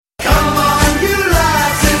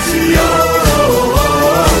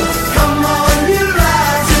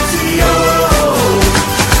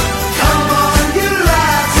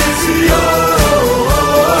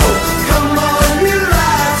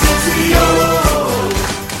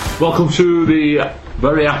Welcome to the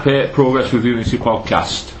very happy Progress with Unity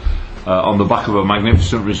podcast on the back of a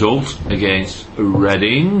magnificent result against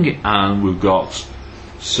Reading, and we've got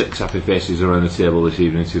 6 happy faces around the table this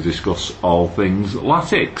evening to discuss all things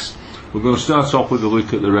Latics. We're going to start off with a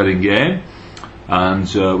look at the Reading game, and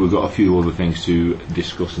we've got a few other things to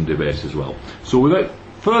discuss and debate as well. So without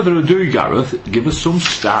further ado, Gareth, give us some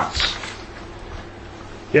stats.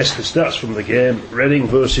 Yes, the stats from the game. Reading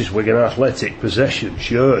versus Wigan Athletic. Possession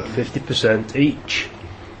shared 50% each.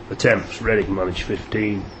 Attempts, Reading managed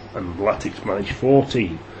 15 and Latics managed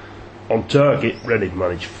 14. On target, Reading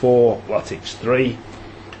managed 4, Latics 3.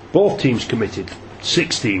 Both teams committed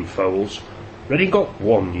 16 fouls. Reading got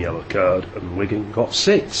 1 yellow card and Wigan got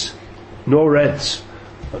 6. No reds.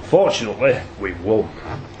 Unfortunately, we won.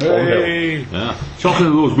 Hey. Yeah. Talking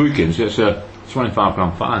of those bookings, it's a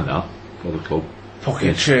 £25 fine now for the club.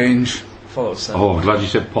 Pocket change. Oh, I'm glad you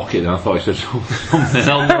said pocket then. I thought you said something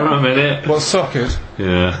else for a minute. What's socket?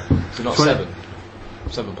 Yeah. So not 7?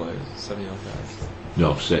 7 players, 7 young guys.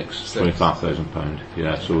 No, 6. £25,000.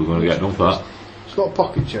 Yeah, so we're going to get done for that. It's not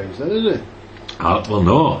pocket change then, is it? Well,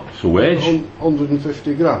 no, it's a wage.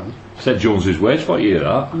 150 grand. Said Jones's wage for you,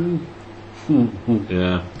 that.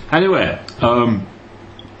 Yeah. Anyway,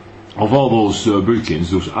 of all those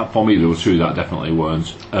bookings, for me there were 2 that definitely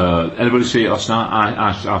weren't. Anybody see it last night?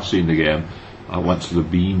 I've seen the game. I went to the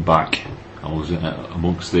Beanback. I was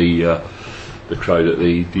amongst the crowd at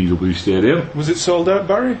the DW Stadium. Was it sold out,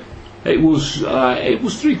 Barry? It was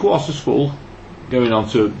 3/4 full, going on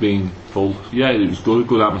to being full. Yeah, it was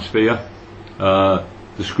good atmosphere. The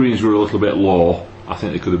screens were a little bit low. I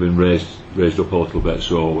think they could have been raised up a little bit,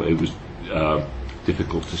 so it was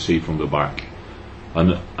difficult to see from the back.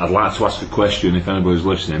 And I'd like to ask a question, if anybody's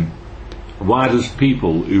listening: why does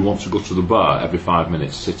people who want to go to the bar every 5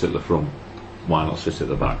 minutes sit at the front? Why not sit at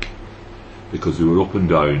the back? Because they were up and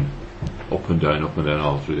down all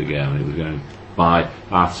through the game, and it was going, by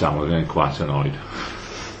half time we were getting quite annoyed.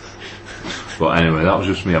 But anyway, that was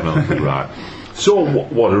just me having a little right. So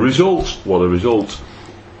what a result!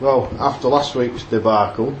 Well, after last week's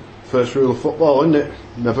debacle, first rule of football, isn't it?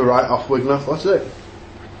 Never write off Wigan Athletic.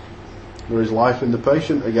 There is life in the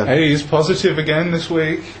patient again. Hey, he's positive again this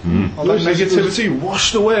week. All that negativity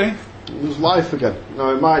washed away. There's life again.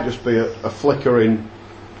 Now, it might just be a flickering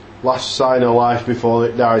last sign of life before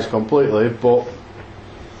it dies completely, but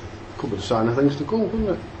could be a sign of things to come,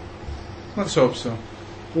 couldn't it? Let's hope so.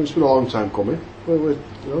 It's been a long time coming. It's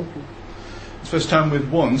the first time we've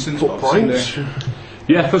won since Boxing points. Day.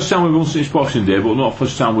 Yeah, first time we've won since Boxing Day, but not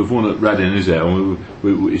first time we've won at Reading, is it?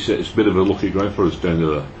 It's a bit of a lucky ground for us down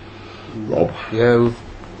there. Rob? Yeah, we've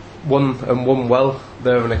won well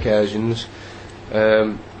there on occasions,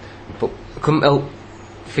 but I couldn't help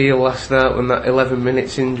feel last night when that 11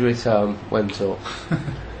 minutes injury time went up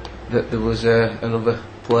that there was another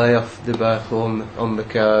playoff debacle on the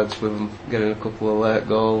cards with them getting a couple of late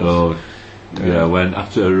goals. Oh, yeah, when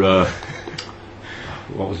after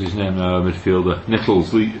what was his name, midfielder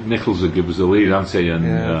Nichols had given us the lead, hadn't he? And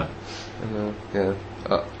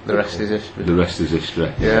the rest is history. The rest is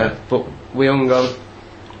history. Yeah, but we hung on.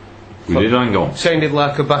 We did hang on. Sounded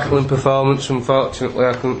like a battling performance. Unfortunately,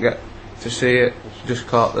 I couldn't get to see it. Just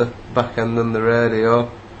caught the back end on the radio.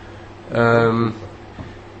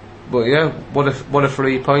 But yeah, what a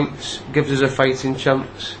 3 points. Gives us a fighting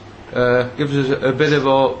chance. Gives us a bit of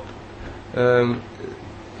hope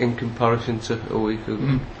in comparison to a week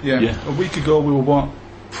ago. Yeah, a week ago we were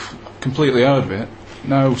completely out of it.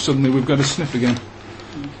 Now suddenly we've got a sniff again.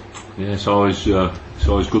 Yeah, it's always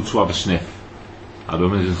good to have a sniff,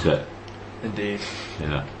 Adam, isn't it? Indeed.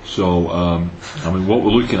 Yeah. So what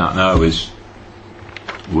we're looking at now is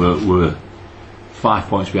we're 5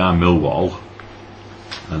 points behind Millwall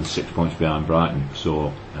and 6 points behind Brighton.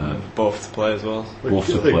 So both to play as well. Both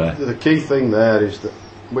to play. The key thing there is that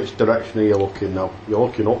which direction are you looking now? You're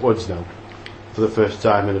looking upwards now for the first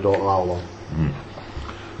time in I don't know how long.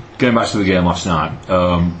 Getting back to the game last night,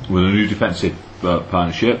 with a new defensive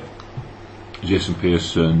partnership, Jason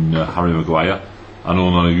Pearce and Harry Maguire. I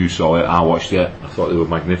know none of you saw it. I watched it. I thought they were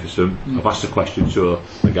magnificent. I've asked a question to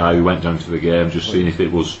the guy who went down to the game, just seeing if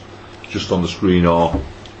it was just on the screen or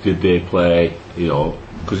did they play,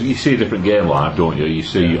 because you see a different game live, don't you? You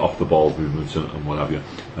see off the ball movements and what have you.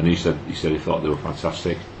 And he said he thought they were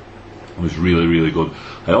fantastic. It was really, really good.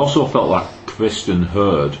 I also felt like Christ and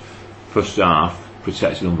Hurd, first half,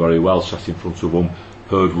 protected them very well, sat in front of them.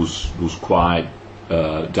 Hurd was quite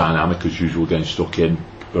dynamic as usual, getting stuck in,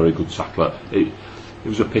 very good tackler. It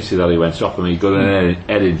was a pity that he went off. I mean, he got an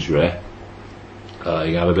head injury.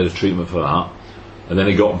 He had a bit of treatment for that, and then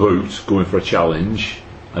he got booked going for a challenge,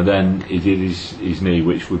 And then he did his knee,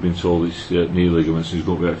 which we've been told it's knee ligaments, and he's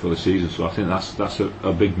going to be out for the season. So I think that's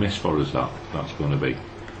a big miss for us. That's going to be.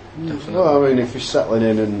 No, I mean, if you're settling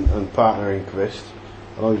in and partnering Chris,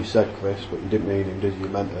 I know you said Chris, but you didn't mean him, did you? You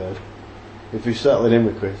meant Erd. If you're settling in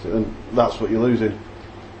with Chris, then that's what you're losing.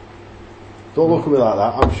 Don't look at me like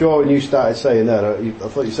that. I'm sure when you started saying that, I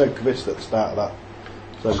thought you said Chris at the start of that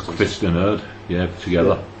sentence. Chris and Erd,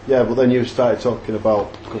 together. Yeah, but then you started talking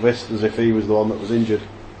about Chris as if he was the one that was injured.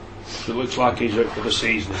 It looks like he's out for the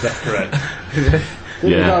season, is that correct?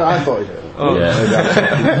 Yeah. I thought he did. Oh.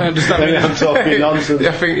 Yeah. Does that mean I'm talking nonsense.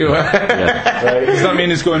 I think you were. Yeah. does that mean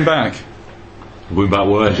he's going back? Going back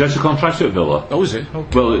where? He has a contract at Villa. Oh, is it?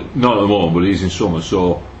 Okay. Well, not at the moment, but he's in summer.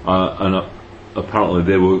 So, apparently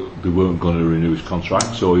they weren't going to renew his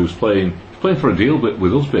contract. So he was playing for a deal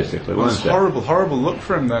with us basically. Well, it's wasn't it? horrible look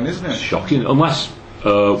for him then, isn't it? Shocking. Unless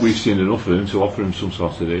we've seen enough of him to offer him some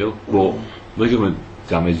sort of deal. But ligament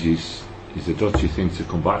damage is a dodgy thing to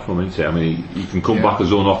come back from, isn't it? I mean, you can come back as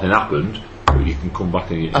though nothing happened, but you can come back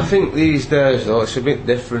and. I think these days though it's a bit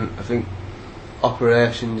different. I think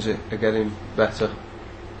operations are getting better.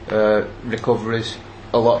 Recovery's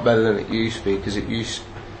a lot better than it used to be, because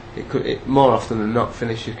it could more often than not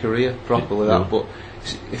finish your career properly. Yeah. That, but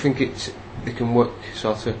I think they can work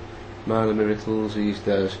sort of minor miracles these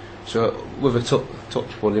days. So with a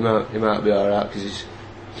touch wood, he might be all right, because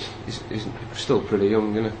he's still pretty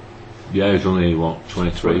young, isn't he? Yeah, he's only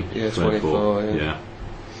 23. Yeah, 24. 24.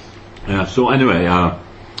 Yeah. So anyway,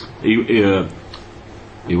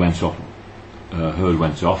 he went off. Herd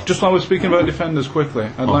went off. Just while we're speaking about defenders quickly,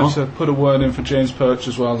 I'd like to put a word in for James Perch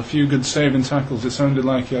as well. A few good saving tackles. It sounded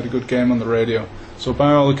like he had a good game on the radio. So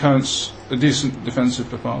by all accounts, a decent defensive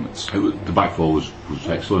performance. The back four was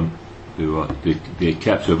excellent. They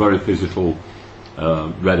kept a very physical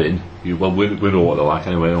Reading. Well, we know what they're like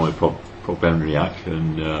anyway. Only Prop Benriac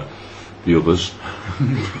and the others.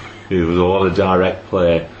 It was a lot of direct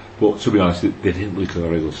play. But to be honest, they didn't look a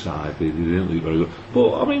very good side. They didn't look very good.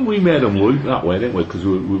 But I mean, we made them look that way, didn't we? Because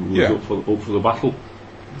we was up for the battle.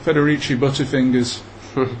 Federici Butterfingers.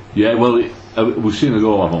 Yeah, well, we've seen the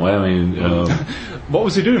goal, haven't we? I mean, what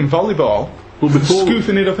was he doing? Volleyball? well,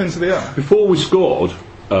 Scooping it up into the air? before we scored,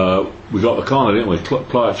 we got the corner, didn't we?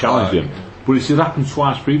 Clark challenged him. But it had happened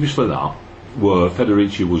twice previously that, where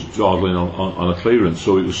Federici was dawdling on a clearance,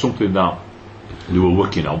 so it was something that they were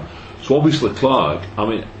working on. So obviously Clark, I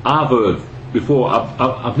mean, I've heard before,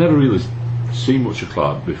 I've never really seen much of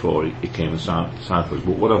Clark before he came and signed for us,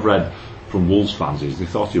 but what I've read from Wolves fans is they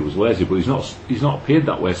thought he was lazy, but he's not appeared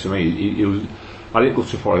that way to me. He was, I didn't go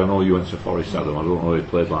to Forest, I know you went to Forest, Adam, I don't know if he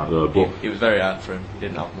played like that, but It was very hard for him. He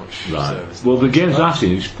didn't have much right. service. Well, the games I've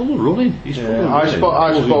seen, he's full of running. He's full of running.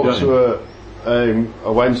 I spoke to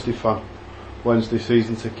a Wednesday fan, Wednesday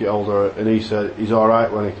season ticket holder, and he said he's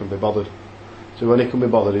alright when he can be bothered. So when he can be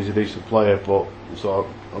bothered, he's a decent player, but so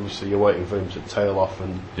obviously you're waiting for him to tail off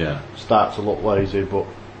and start to look lazy, but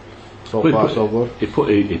so far so good. He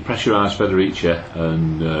pressurised Federici,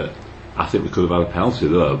 and I think we could have had a penalty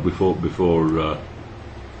there before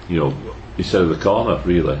instead of the corner,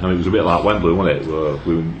 really. I mean, it was a bit like Wembley, wasn't it? Where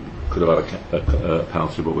we could have had a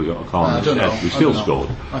penalty, but we got a corner instead. We still scored.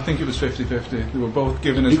 I think it was 50-50. They were both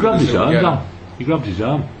giving us. He grabbed his arm down. He grabbed his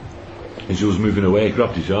arm. As he was moving away, he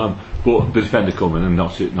grabbed his arm. But the defender come in and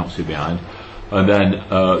knocks it behind. And then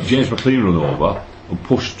James McLean ran over and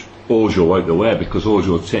pushed Ojo out the way, because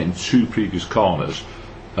Ojo had taken 2 previous corners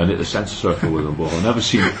and hit the centre circle with them both. I've never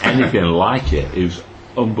seen anything like it. It was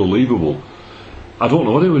unbelievable. I don't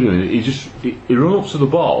know what he was doing. He ran up to the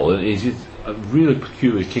ball and he did a really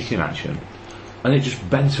peculiar kicking action, and it just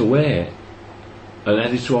bent away and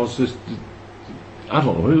headed towards the I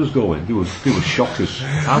don't know where it was going. They were shockers,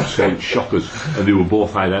 absolute shockers, and they were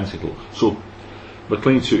both identical. So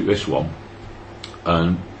McLean took this one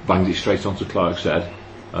and banged it straight onto Clark's head,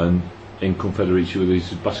 and in come Federici with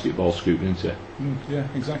his basketball scoop, didn't he? Yeah,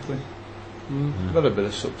 exactly. Got a bit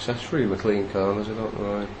of success for McLean corners. I don't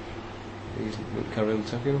know why he's carry on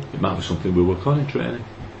taking them. It might be something we work on in training.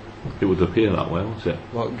 It would appear that way, wouldn't it?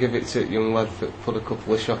 What, give it to young lad that put a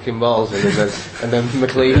couple of shocking balls in, and then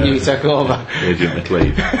McLean, you take over. Agent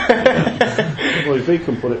McLean. Well, if he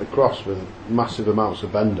can put it across with massive amounts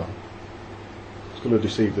of bend on, it's going to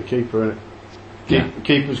deceive the keeper, isn't it? The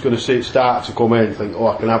keeper's going to see it start to come in and think, oh,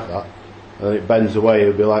 I can have that, and then it bends away.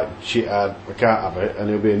 He'll be like, shit, I can't have it, and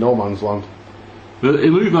he'll be in no man's land. But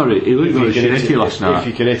he looked very shaky last night. If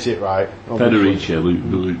you can hit it right. Federici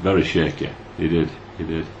looked very shaky. He did.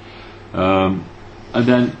 And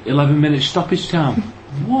then 11 minutes stoppage time.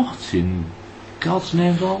 What in God's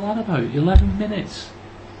name's all that about? 11 minutes.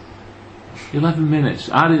 11 minutes.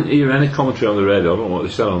 I didn't hear any commentary on the radio. I don't know what they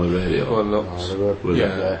said on the radio. Well, nuts. Was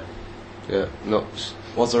it? Yeah, nuts.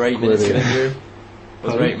 Was there 8 minutes of Clearly. injury?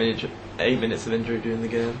 Was there 8 minutes of injury during the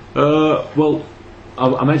game? Well,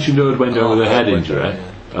 I mentioned Erd went down with a head injury.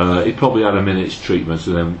 He probably had a minute's treatment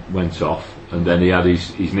and then went off, and then he had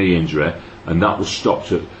his knee injury, and that was stopped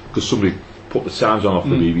because somebody put the times on off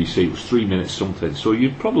the BBC. It was 3 minutes something, so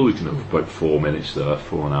you're probably looking at about 4 minutes there,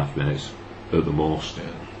 4.5 minutes at the most. Yeah.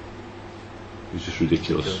 It was just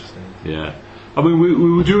ridiculous. Yeah, I mean we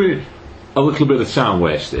were doing a little bit of time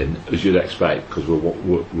wasting, as you'd expect, because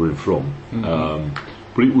we're in front.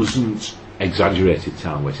 But it wasn't exaggerated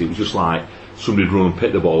time wasting. It was just like somebody'd run and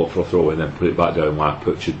pick the ball up for a throw and then put it back down while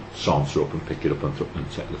Perch would saunter up and pick it up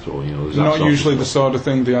and take the throw. You know, there's that Not sort of usually the stuff. sort of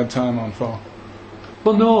thing they had time on for.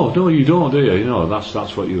 Well, no, you don't, do you? You know,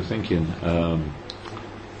 that's what you were thinking.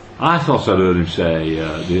 I thought I'd heard him say,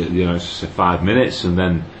 the announcer said 5 minutes, and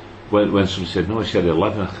then when somebody said no, he said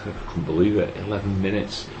 11. I couldn't believe it. 11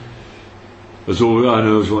 minutes. As though our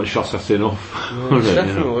nerves weren't shot at enough. It's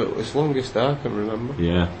definitely it's longest I can remember.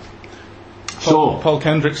 Yeah. Paul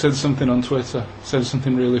Kendrick said something on Twitter. Said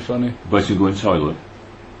something really funny. About to go in toilet.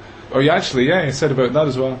 Oh, he said about that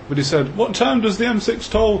as well. But he said, "What time does the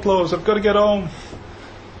M6 toll close? I've got to get home."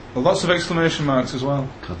 Well, lots of exclamation marks as well.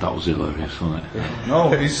 God, that was hilarious, wasn't it?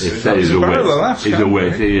 No, he's He's a a barrel of wit. laughs. He's a can't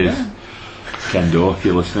wit. He is. Yeah. Ken Doe, if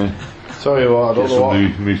you're listening. Tell you what, I Get don't know what.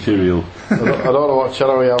 some new material. I don't know what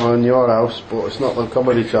channel we have on your house, but it's not the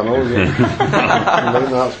comedy channel, is it? I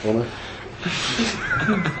think that's funny.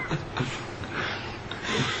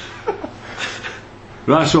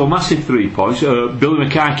 Right, so a massive 3 points. Billy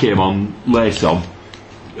Mackay came on late on,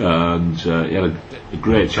 and he had a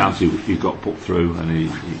great chance. He got put through,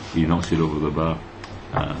 and he knocked it over the bar,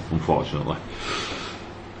 unfortunately.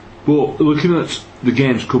 But looking at the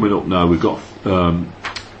games coming up now, we've got an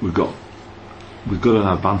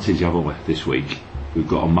advantage, haven't we? This week, we've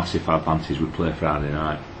got a massive advantage. We play Friday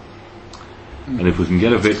night, and if we can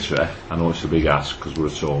get a victory, I know it's a big ask because we're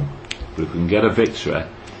at home, but if we can get a victory,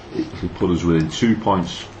 it will put us within 2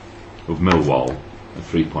 points of Millwall and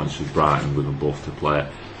 3 points of Brighton, with them both to play.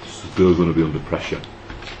 So they're going to be under pressure.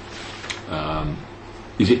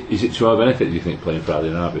 Is it to our benefit, do you think, playing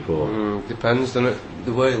Friday night before? Depends on it.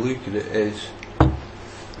 The way I look at it is,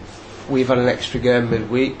 we've had an extra game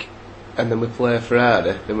midweek, and then we play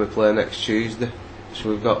Friday, then we play next Tuesday. So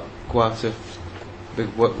we've got quite a big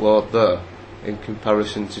workload there in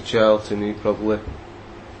comparison to Charlton, who probably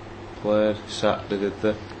played Saturday, did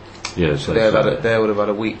they? Yeah, So they would have had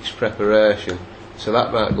a week's preparation, so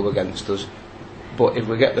that might go against us. But if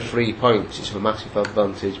we get the 3 points, it's a massive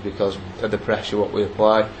advantage because of the pressure what we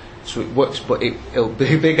apply. So it works, but it'll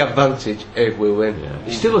be a big advantage if we win. Yeah.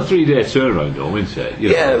 It's still a 3-day turnaround, though, isn't it?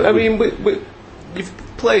 You know, I mean,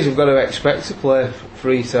 players have got to expect to play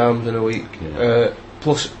 3 times in a week. Yeah.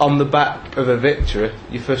 Plus, on the back of a victory,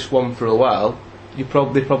 your first one for a while, they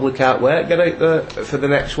probably can't wait to get out there for the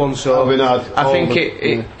next one. So I think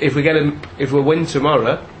if we win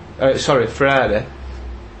tomorrow, Friday,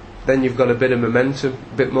 then you've got a bit of momentum,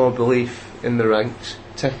 a bit more belief in the ranks.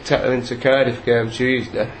 Take them into Cardiff game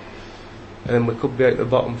Tuesday, and then we could be out the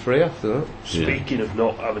bottom 3 after that. Speaking of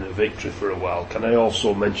not having a victory for a while, can I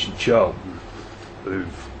also mention Charlton,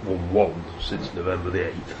 who've won 1 since November the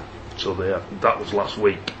 8th? So that was last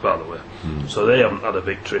week, by the way. So they haven't had a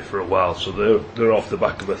victory for a while. So they're off the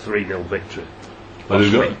back of a 3-0 victory. Well,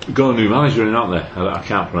 they've got a new manager in, aren't they? I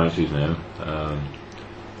can't pronounce his name.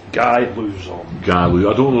 Guy Luzon. I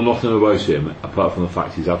don't know nothing about him apart from the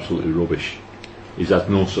fact he's absolutely rubbish. He's had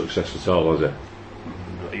no success at all, has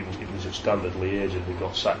he? He was a standard liaison. He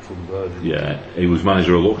got sacked from Birmingham. Yeah, he was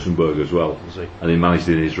manager of Luxembourg as well, Was he? and he managed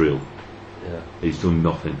in Israel. Yeah. He's done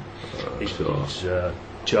nothing. He's So,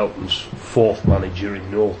 Cheltenham's 4th manager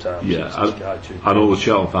in no time. yeah, since this guy took I know over. the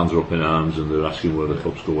Charlton fans are up in arms and they're asking where the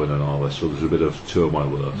club's going and all this. So there's a bit of turmoil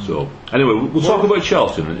with it. So anyway, we'll talk about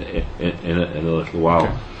Charlton in a little while.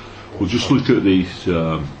 Okay. We'll just look at these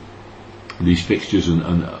fixtures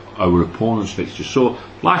and our opponents' fixtures. So,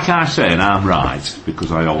 like I say, and I'm right because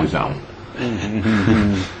I always am.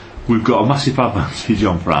 We've got a massive advantage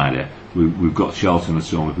on Friday. We've got Charlton at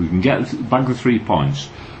home. If we can get back the 3 points,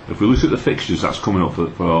 if we look at the fixtures that's coming up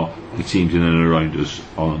for the teams in and around us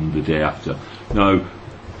on the day after. Now,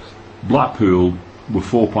 Blackpool, we're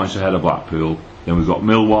 4 points ahead of Blackpool. Then we've got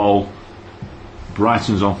Millwall.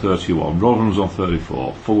 Brighton's on 31, Rotherham's on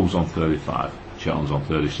 34, Fulham's on 35, Cheltenham's on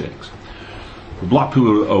 36.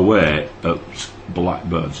 Blackpool are away at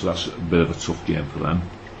Blackburn, so that's a bit of a tough game for them.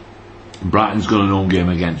 Brighton's got an home game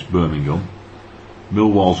against Birmingham.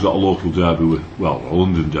 Millwall's got a local derby a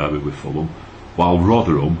London derby with Fulham, while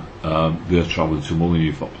Rotherham, they're travelling to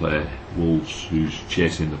Molineux to play Wolves, who's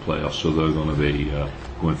chasing the playoffs, so they're going to be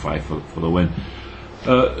going fight for the win.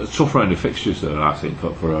 A tough round of fixtures there, I think,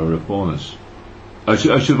 for our opponents. Out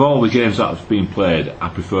of all the games that have been played, I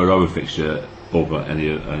prefer our fixture over any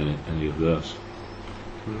of theirs.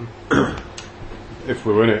 If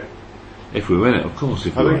we win it. If we win it, of course.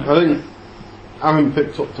 If we win it. I think having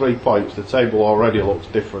picked up 3 points, the table already looks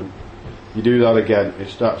different. You do that again, it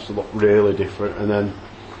starts to look really different, and then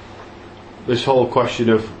this whole question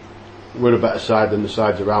of we're a better side than the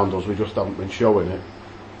sides around us, we just haven't been showing it,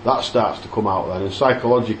 that starts to come out then. And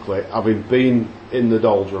psychologically, having been in the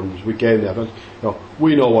doldrums, we came there,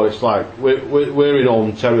 we know what it's like. We're in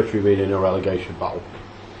own territory being in a relegation battle.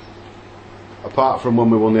 Apart from when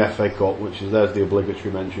we won the FA Cup, which is there's the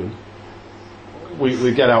obligatory mention,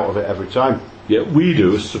 we get out of it every time. Yeah, we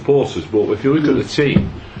do as supporters, but if you look at the team,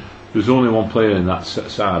 there's only one player in that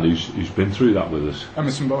side who's been through that with us.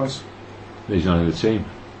 Emerson Boyce. He's not in the team.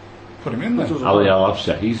 Put him in there. Ali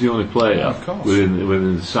Al-Abseh, he's the only player Yeah, of course.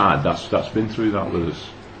 within the side that's been through that with us.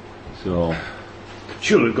 So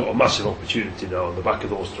Surely we've got a massive opportunity now on the back of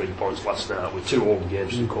those 3 points last night with 2 home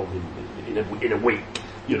games to come in a week.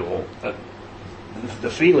 You know, the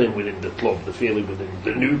feeling within the club, the feeling within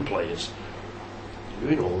the new players.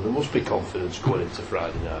 You know, there must be confidence going into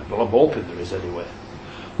Friday night. Well, I'm hoping there is anyway.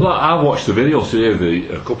 well, I watched the video today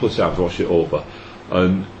a couple of times, watched it over,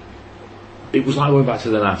 and it was like going back to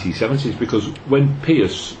the 1970s, because when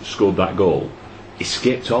Pearce scored that goal, he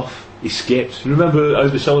skipped off. He skipped. Remember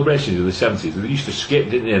the celebrations of the 70s? They used to skip,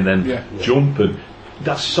 didn't they, and then jump, and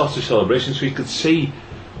that's the sort of celebration. So you could see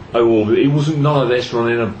how old he wasn't. None of this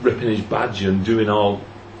running and ripping his badge and doing all,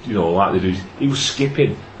 like they do. He was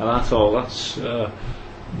skipping, and I thought that's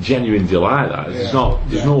genuine delight. There's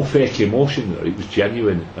no fake emotion there. It was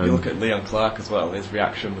genuine. You look at Leon Clark as well. His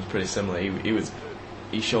reaction was pretty similar.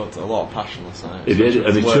 He showed a lot of passion last night. He did,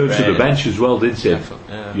 and he turned to the bench as well, didn't he?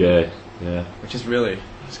 Yeah. Which is really.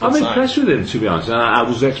 I'm impressed with him, to be honest. I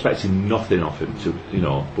was expecting nothing of him,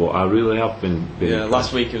 but I really have been. Yeah,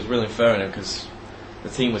 last week it was really unfair on him because the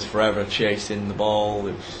team was forever chasing the ball.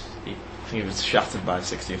 I think he was shattered by the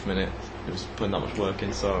 60th minute. He was putting that much work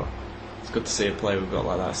in, so it's good to see a player we've got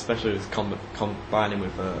like that, especially with combining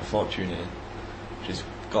with Fortune, which has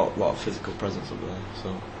got a lot of physical presence up there.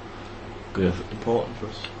 So good, important for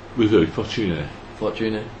us. With who? Fortune?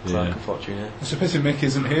 Fortune, Clark and Fortune. It's a pity Mick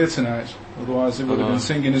isn't here tonight, otherwise he would have been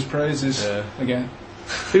singing his praises again.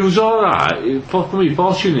 It was alright. For me,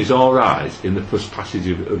 Fortune is alright in the first passage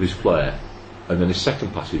of his play, and then his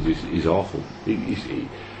second passage is awful.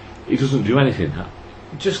 He doesn't do anything.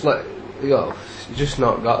 Just just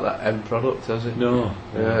not got that end product, has it? No.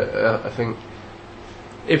 I think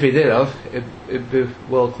if he did have, it'd be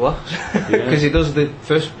world class because he does the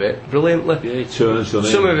first bit brilliantly. Yeah, he turns on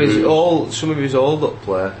some of his old up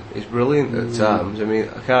play is brilliant at times. I mean,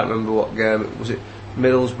 I can't remember what game it was. It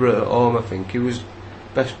Middlesbrough at home, I think he was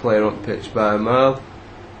best player on pitch by a mile.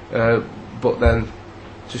 But then,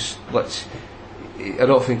 I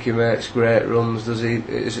don't think he makes great runs, does he?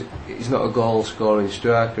 He's not a goal scoring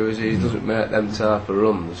striker, is he? He doesn't make them type of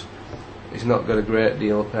runs. He's not got a great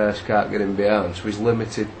deal of pace, can't get him behind, so he's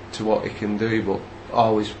limited to what he can do, but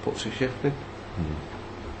always puts a shift in.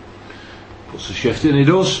 Puts a shift in, he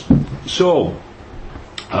does. So,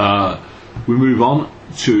 we move on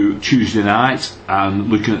to Tuesday night and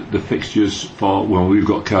looking at the fixtures we've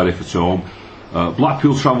got Cardiff at home.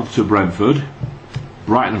 Blackpool travel to Brentford.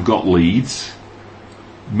 Brighton have got Leeds.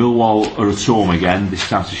 Millwall are at home again, this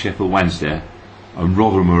time to Sheffield Wednesday. And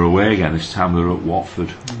Rotherham are away again, this time they're at Watford.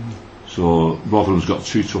 So Rotherham's got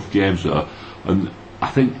 2 tough games there, and I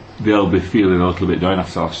think they'll be feeling a little bit down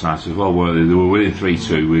after last night as well, where they were winning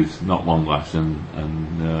 3-2 with not long left and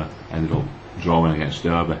ended up drawing against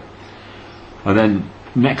Derby. And then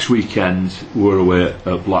next weekend we're away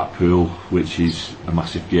at Blackpool, which is a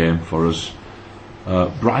massive game for us.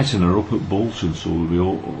 Brighton are up at Bolton, so we'll be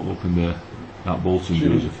hoping that Bolton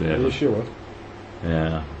do us a favour. Sure.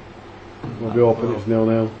 Yeah. We'll be hoping it's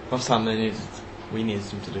 0-0. Last time we needed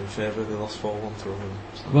them to do a favour. They lost 4-1 to Rotherham.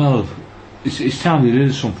 So. Well, it's time they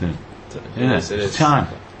did something. It's time.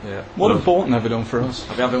 Yeah. What have Bolton ever done for us?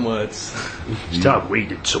 I'll be having words. It's time we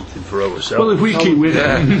did something for ourselves. Well, if we keep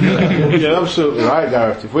winning. You're absolutely right,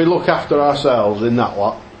 Gareth. If we look after ourselves in that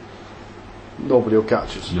lot, nobody will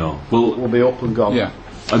catch us. No. We'll be up and gone. Yeah.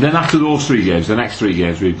 And then after those 3 games, the next 3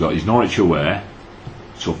 games we've got is Norwich away,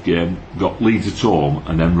 tough game, got Leeds at home,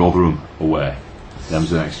 and then Rotherham away. Them's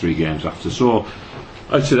the next 3 games after. So,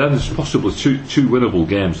 I'd say then there's possibly two winnable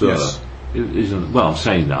games there. Yes. it isn't. Well, I'm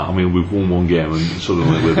saying that. I mean, we've won one game and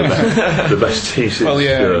suddenly we're the best team. Since, Well,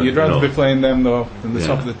 yeah, you'd rather you know. be playing them though than the Yeah.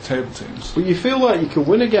 top of the table teams. But you feel like you can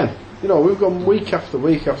win again. You know, we've gone week after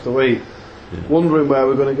week after week, wondering where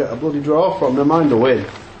we're going to get a bloody draw from. Never mind a win.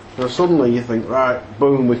 And suddenly you think, right,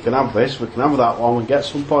 boom, we can have this, we can have that one, and get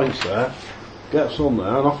some points there, get some there,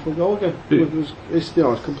 and off we go again. It's it's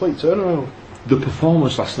complete turnaround. The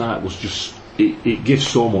performance last night was just. It gives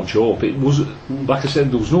so much hope. It was, like I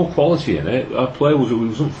said, there was no quality in it. Our play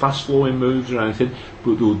wasn't fast flowing moves or anything,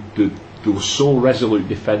 but there was so resolute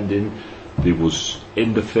defending. There was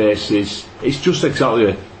in the faces. It's just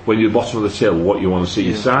exactly when you're bottom of the table what you want to see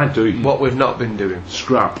your side do. What we've not been doing.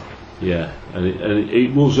 Scrap, yeah, and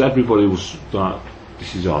it was, everybody was like,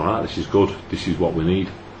 this is all right, this is good, this is what we need.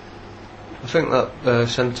 I think that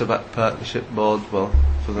centre back partnership bodes well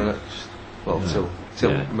for the next,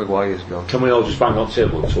 till Maguire's gone. Can we all just bang on the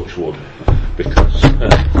table and touch wood? Because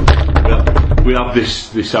we have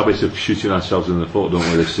this habit of shooting ourselves in the foot, don't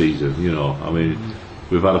we, this season? You know, I mean,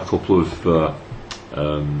 we've had a couple of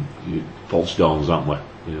false dawns, haven't we?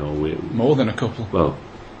 You know, More than a couple. well,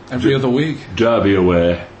 Every other week. Derby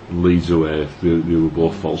away, Leeds away, they were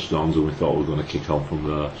both false dawns, and we thought we were going to kick on from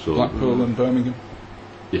there. So Blackpool and Birmingham.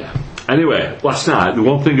 yeah. Anyway, last night, the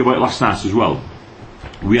one thing about last night as well,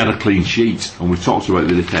 we had a clean sheet, and we've talked about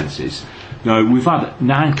the defences. Now, we've had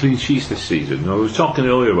 9 clean sheets this season. Now, we were talking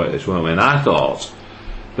earlier about this, weren't we? And I thought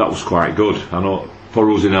that was quite good. I know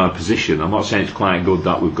for us in our position, I'm not saying it's quite good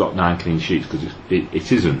that we've got 9 clean sheets, because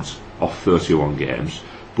it isn't off 31 games,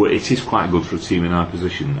 but it is quite good for a team in our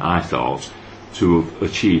position, I thought, to have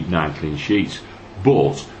achieved 9 clean sheets.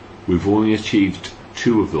 But we've only achieved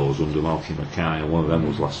 2 of those under Malky Mackay, and one of them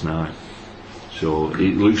was last night. So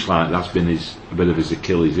it looks like that's been a bit of his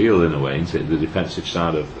Achilles heel in a way, isn't it? The defensive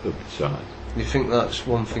side of the side. You think that's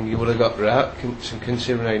one thing you would have got right,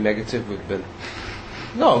 considering how negative we've been?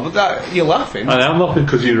 No, but that you're laughing. I'm laughing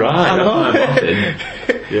because you're right. I know. I'm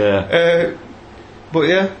laughing. Yeah. But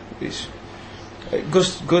yeah, it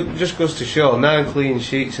just goes to show 9 clean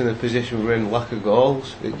sheets in the position we're in, lack of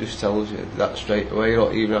goals. It just tells you that straight away. You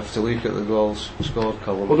don't even have to look at the goals scored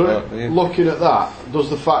column. Well, looking at that, does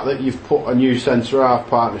the fact that you've put a new centre-half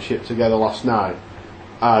partnership together last night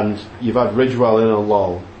and you've had Ridgewell in on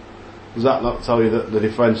loan, does that not tell you that the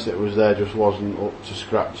defence that was there just wasn't up to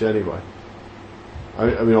scratch anyway?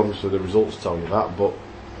 I mean, obviously the results tell you that, but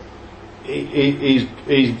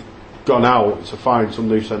he's gone out to find some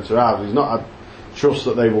new centre-halves. He's not had trust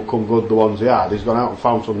that they will come good, the ones he had. He's gone out and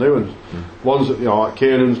found some new ones. Ones that, like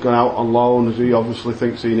Kiernan's gone out on loan, as he obviously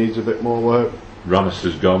thinks he needs a bit more work. Ramis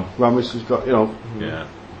has gone. Ramis has got, Yeah.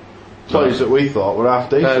 players that we thought were half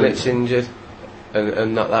decent. And it's injured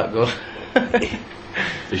and not that good.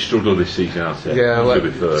 He struggled this season, hasn't he? Yeah, To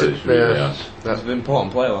be fair, it really has. That's an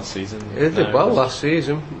important player last season. He did well last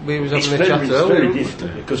season. We was It's having a chat very earlier.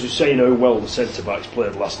 difficult because we're saying how well the centre backs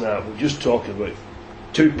played last night. We're just talking about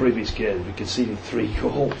 2 previous games. We conceded 3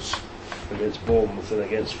 goals against Bournemouth and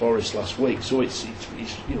against Forest last week. So it's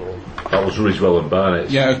That was Ridgewell and Barnett.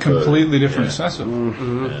 Yeah, a completely different setup.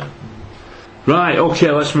 Yeah. Right,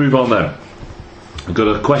 okay, let's move on then. I've got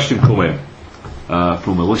a question coming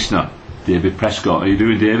from a listener, David Prescott. How are you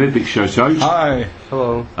doing, David? Big shout out. Hi.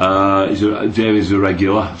 Hello. David's a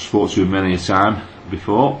regular. I've spoken to him many a time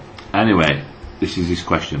before. Anyway, this is his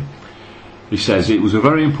question. He says, it was a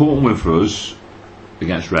very important win for us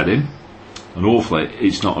against Reading, and hopefully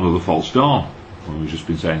it's not another false dawn. Well, we've just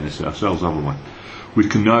been saying this ourselves, haven't we? We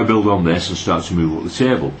can now build on this and start to move up the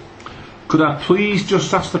table. Could I please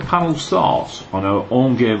just ask the panel's thoughts on our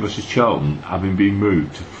own game versus Charlton having been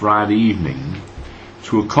moved to Friday evening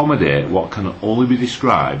to accommodate what can only be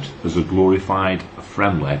described as a glorified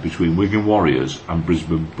friendly between Wigan Warriors and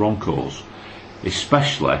Brisbane Broncos,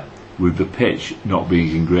 especially with the pitch not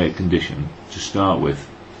being in great condition to start with.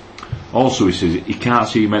 Also, he says he can't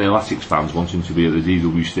see many Latics fans wanting to be at the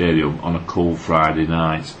DW Stadium on a cold Friday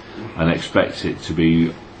night and expects it to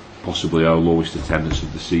be possibly our lowest attendance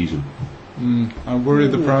of the season. I worry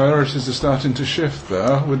the priorities are starting to shift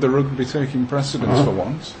there, with the rugby taking precedence for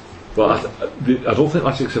once. Well, I don't think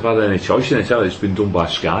Latics have had any choice in it. It's been done by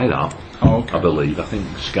Sky, that. Oh, okay. I believe. I think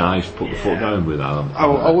Sky's put the foot down with that.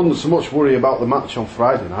 I wouldn't so much worry about the match on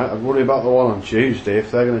Friday night. I'd worry about the one on Tuesday if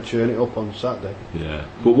they're going to churn it up on Saturday. Yeah.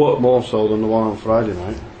 But what More so than the one on Friday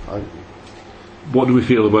night. what do we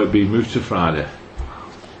feel about being moved to Friday?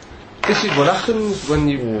 This is what happens when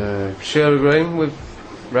you share a room with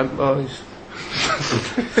rent boys.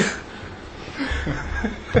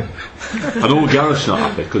 I know Gareth's not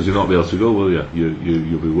happy because you'll not be able to go, will you?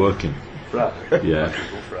 You'll be working. Friday. Yeah.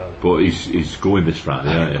 Go Friday. But he's going this Friday,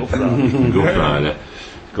 aren't you? Go Friday. You can go Friday.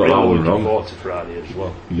 Got Really that one looking wrong. forward to Friday as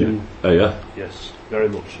well. Yeah. Oh, yeah. Yes, very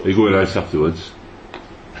much so. Are you going out afterwards?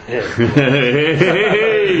 Yeah.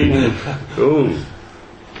 Oh.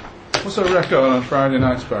 What's a record on Friday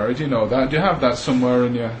nights, Barry? Do you know that? Do you have that somewhere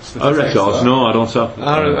in your statistics? Records? there? No, I don't have.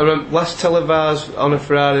 I remember last televised on a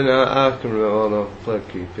Friday night. I can remember. Oh no, played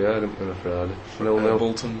QPR. I didn't play on a Friday. 0-0.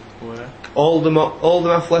 Bolton were. Oldham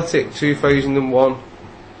Athletic 2001.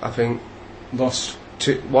 I think Lost.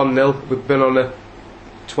 1-0. We've been on a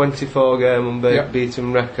 24 game Yep.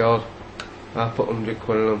 unbeaten record. I put 100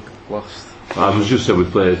 quid on them. Lost. I was just said we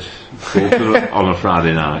played Bolton on a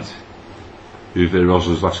Friday night. Uwe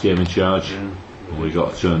Rosler's last game in charge. We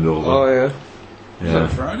got turned over. Oh yeah. Is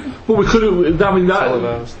that Friday? But we could have. I mean, that.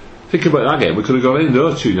 Televised. Think about that game. We could have gone in there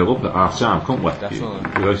 2-0 up at half time, couldn't we?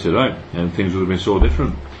 Definitely. Without it out, and things would have been so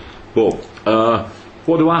different. But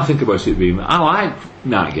what do I think about it being? I like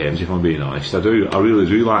night games, if I'm being honest. I do. I really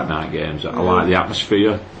do like night games. I like the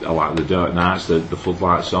atmosphere. I like the dark nights, the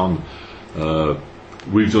floodlights on.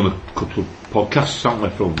 We've done a couple of podcasts, haven't we,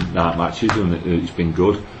 from night matches, and it's been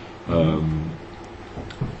good.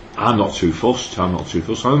 I'm not too fussed. I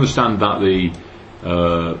understand that the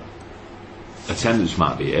attendance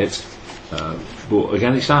might be it, but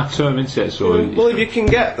again, it's half term, isn't it? So Well, if you can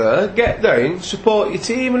get there, get down, support your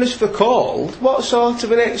team, and as for cold, what sort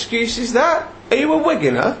of an excuse is that? Are you a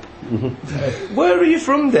Wiganer? Where are you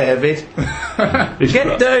from, David? it's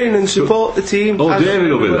Get down and support the team. Oh, as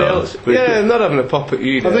David will be everybody there. else. Yeah, I'm not having a pop at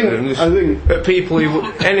you, David. I'm just I think at people who,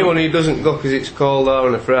 anyone who doesn't go because it's cold out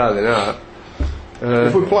on a Friday night.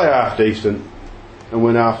 if we play half decent and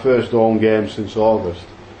win our first home game since August,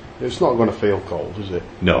 it's not going to feel cold, is it?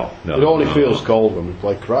 no. It only feels cold when we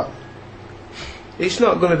play crap. It's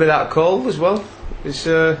not going to be that cold as well. It's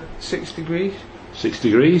 6 degrees. 6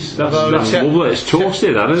 degrees. That's Check- lovely. It's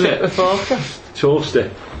toasty, that isn't Check the it? forecast.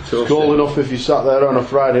 Toasty. Cold enough if you sat there on a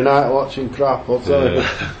Friday night watching crap, I'll tell you.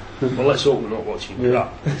 Well, let's hope we're not watching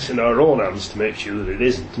that. It's in our own hands to make sure that it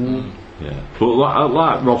isn't. Yeah, but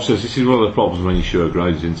like Rob says, this is one of the problems when you show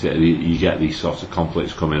grounds, isn't it? You get these sorts of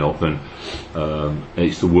conflicts coming up, and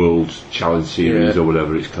it's the World Challenge Series Yeah. or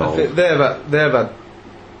whatever it's I called. think they've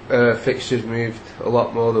had fixtures moved a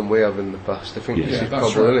lot more than we have in the past. I think Yeah. this Yeah, is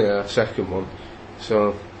that's probably right. only our second one,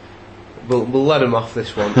 so we'll let them off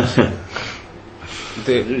this one.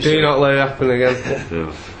 do not let it happen again.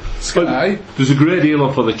 Yeah. Sky. There's a great deal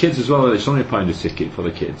on for the kids as well. It's only £1 a ticket for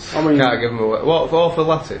the kids. I mean, Can't give them away. What for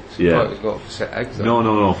latics? Yeah. I thought it was got for set eggs.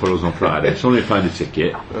 No, for us on Friday. It's only £1 a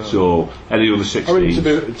ticket. So any other 16s. I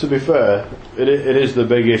mean, to be fair, it is the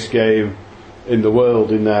biggest game in the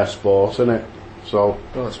world in their sport, isn't it? So,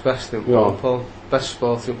 Oh, it's best in the Yeah. world, Paul. Best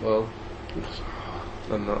sport in the world.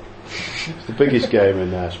 I'm not. it's the biggest game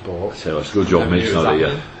in their sport. So it's a good job Mitch not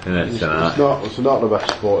here. It's not the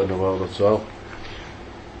best sport in the world at all.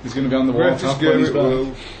 He's going to be on the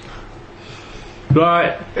wall.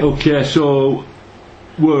 Right, okay, so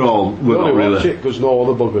we're They not only really. watch it because no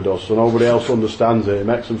other bugger does, so nobody else understands it. It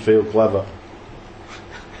makes them feel clever.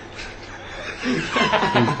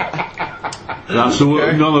 So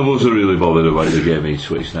none of us are really bothered about the game in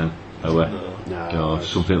Switch then, are we? No,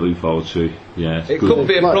 something to look forward to. Yeah, it's It good. could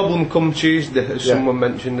be a Like- problem come Tuesday, as Yeah. someone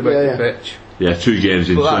mentioned about Yeah, the yeah. pitch. Yeah, 2 games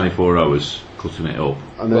in But that- 24 hours, cutting it up.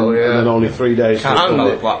 And then, Well, yeah. and then only 3 days. Can't till handle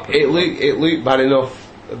Sunday. it, Blackpool. It looked bad enough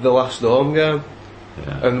at the last home game,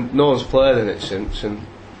 Yeah. and no one's played in it since. And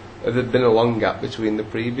there'd been a long gap between the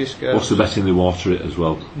previous games. What's the betting they water it as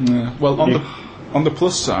well? Yeah. Well, on the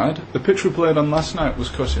plus side, the pitch we played on last night was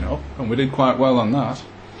cutting up, and we did quite well on that.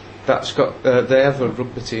 That's got they have a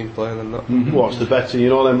rugby team playing on that. What's the betting? You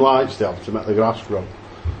know them lights they have to make the grass grow.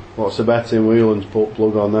 What's the betting? Whelan's put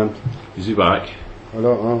plug on them. Is he back? I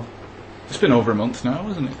don't know. It's been over a month now,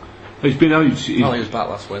 hasn't it? He's been out. Oh, he was back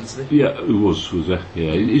last Wednesday. Yeah, it was he?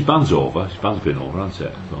 Yeah, his band's over. His band's been over, hasn't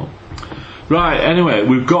it? So. Right. Anyway,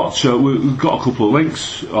 we've got a couple of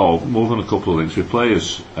links, or more than a couple of links with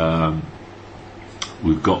players.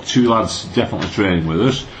 We've got 2 lads definitely training with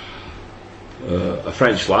us. A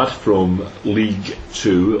French lad from Ligue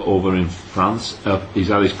 2 over in France. He's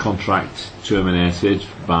had his contract terminated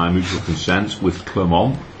by mutual consent with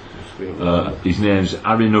Clermont. His name's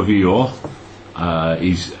Harry Novio.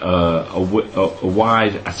 He's a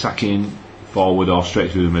wide attacking forward or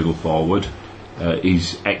straight through the middle forward.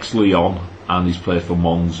 He's ex-Lyon and he's played for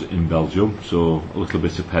Mons in Belgium, so a little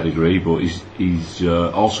bit of pedigree, but he's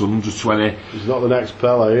also an under 20. He's not the next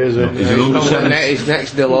Pele, is he? He's an under He's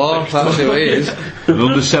next Delors, that's who he is. an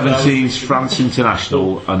under 17s France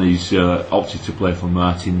international, and he's opted to play for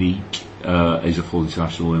Martinique is a full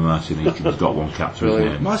international in Martinique and he's got one cap to his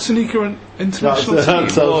Brilliant. name. Martinique an international That team.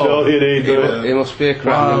 tells you all you need. He, doesn't it? he must be a crack.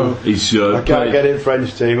 Wow. He's I can't played, get it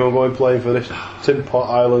French team. I'm going playing for this Tin Pot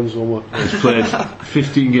Island somewhere. he's played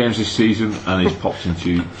 15 games this season and he's popped in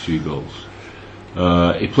two goals.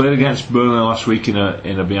 He played against Burnley last week in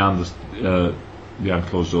a behind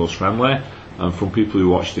closed doors friendly, and from people who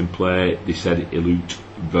watched him play, they said he looked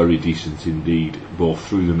very decent indeed, both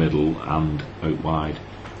through the middle and out wide.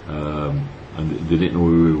 And they didn't know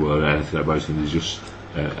who we were or anything about him. It's just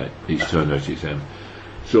it's turned out it's him.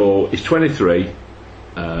 So he's 23.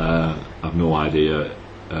 I've no idea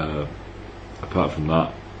apart from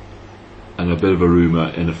that, and a bit of a rumour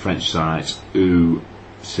in a French site who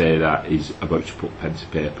say that he's about to put pen to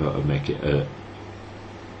paper and make it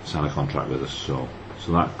sign a contract with us. So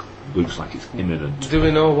that looks like it's imminent. Do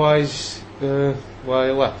we know why he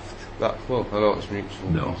left that club? I know it's mutual.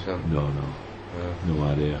 No, consent. no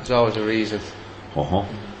idea. There's always a reason.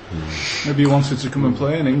 Maybe he wanted to come and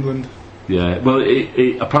play in England. Yeah, well,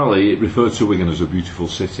 apparently it referred to Wigan as a beautiful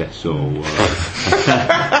city, so...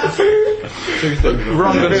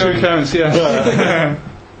 Wrong on two counts, yeah.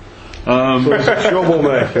 So he's a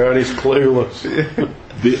troublemaker and he's clueless.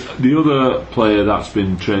 The other player that's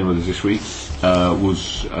been training with us this week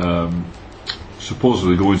was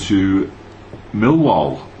supposedly going to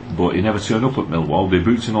Millwall, but he never turned up at Millwall. They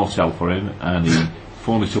booked an hotel for him and he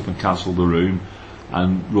phoned it up and cancelled the room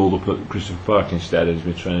and rolled up at Christopher Park instead, and he's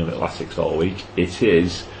been training at Latics all week. It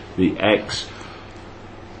is the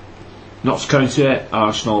Notts County,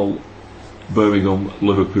 Arsenal, Birmingham,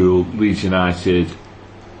 Liverpool, Leeds United,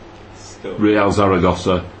 Real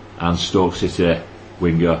Zaragoza and Stoke City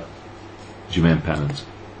winger Jermaine Pennant.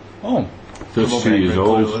 Oh, 32 years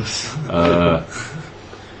old.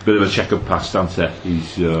 Bit of a checkered past, hasn't he?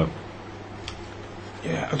 He's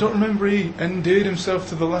yeah, I don't remember he endeared himself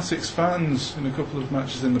to the Latics fans in a couple of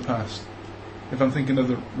matches in the past. If I'm thinking of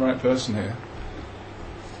the right person here.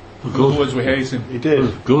 Otherwise we hate him. He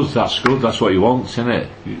did. good. That's what he wants, isn't it?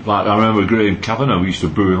 Like I remember Graham Kavanagh, we used to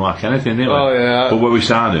boo him like anything, didn't we? Oh yeah. But when we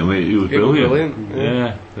signed him, he was brilliant.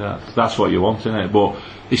 brilliant, yeah. That's what you want, isn't it? But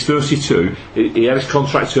he's 32. He had his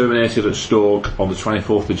contract terminated at Stoke on the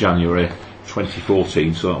 24th of January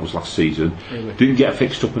 2014, so that was last season. Really? Didn't get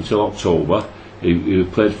fixed up until October. He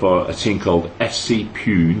played for a team called SC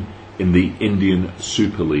Pune in the Indian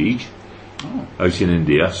Super League. Out in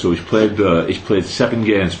India, so he's played 7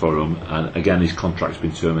 games for them, and again his contract's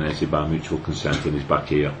been terminated by mutual consent and he's back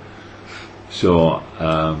here. So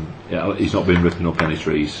he's not been ripping up any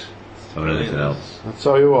trees or anything else. I'll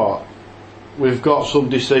tell you what, we've got some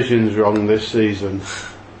decisions wrong this season,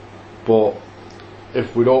 but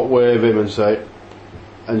if we don't wave him and say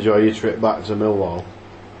enjoy your trip back to Millwall,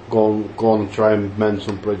 go on and try and mend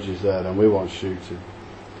some bridges there, then we won't shoot him.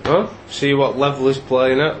 Well, see what level he's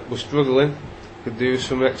playing at. We're struggling. Could do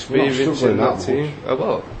some experience in that that team.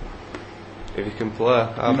 Well, if he can play,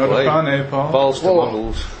 I'll You're not play. a fan, eh, Paul? Balls to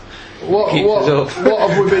models. What Keeps us up.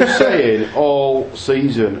 have we been saying all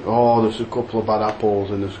season? Oh, there's a couple of bad apples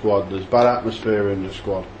in the squad. There's bad atmosphere in the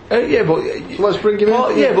squad. Yeah, but So let's bring him Paul,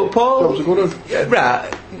 in. yeah, but Paul, Job's a good one. yeah,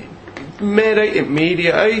 right. Made out in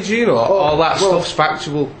media age, you know, all that well- stuff's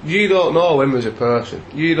factual. You don't know him as a person.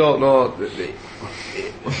 You don't know.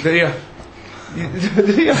 Do you? You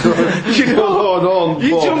know, Hold on,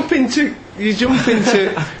 you Paul. jump into conclusions.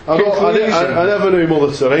 I never knew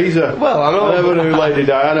Mother Teresa. Well, I know. I never knew Lady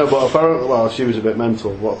Diana, but apparently, well, she was a bit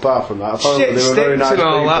mental. But apart from that, apparently Shit they were very sticks nice and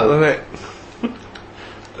all people. that, doesn't it?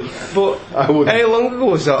 But I wouldn't. how long ago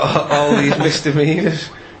was that? All these misdemeanours?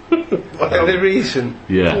 Are they recent?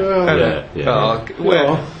 Yeah. Oh,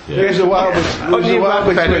 well, There's a while, On your back,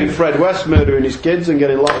 between Bennett. Fred West murdering his kids and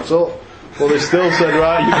getting locked up. Well, they still said,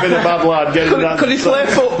 right, you've been a bad lad. Get in that. could he play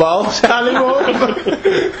football? Sign him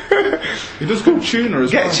up. He does go tuner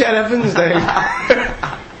as well. Get Chet Evans down.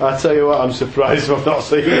 I tell you what, I'm surprised I've not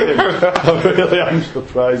seen him. I really am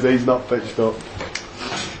surprised he's not pitched up.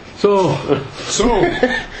 So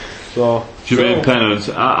So, Jermaine Pennant,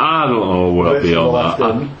 I don't know where I'd be on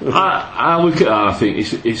that. I look at that and I think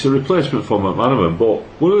it's a replacement for McManaman, but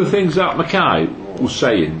one of the things that Mackay was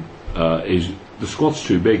saying is the squad's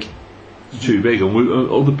too big. It's too big, and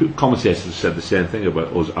other commentators have said the same thing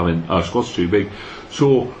about us. I mean, our squad's too big.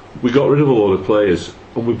 So we got rid of a load of players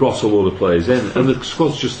and we brought a load of players in, and the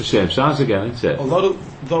squad's just the same size again, isn't it? A lot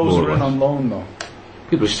of those More or are in less. on loan though.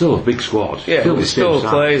 Yeah, but it's still a big squad. Yeah, still but the still same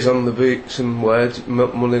size. plays on the books and words,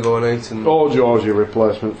 money going out and. Ojo's your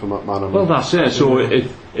replacement for McManaman. Well, that's it. So if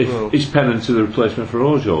Well. is Pennant the replacement for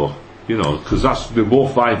Ojo, you know, because they're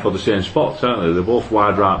both vying for the same spots, aren't they? They're both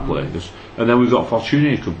wide right players, and then we've got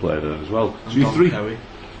Fortuny who can play there as well. So you three. Kerry.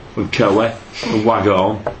 with Kelly, and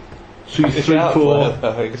Wagon. So you 3,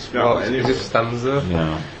 4. He just stands there.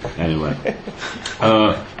 Yeah. Anyway,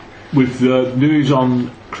 with the news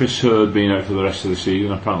on Chris Hurd being out for the rest of the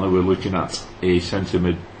season, apparently we're looking at a centre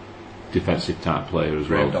mid defensive type player as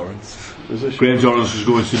Graham well. Dorrance. Graham Dorrance is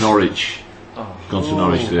going to Norwich. Gone to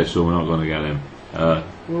Norwich today, so we're not going to get him. I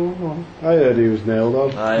heard he was nailed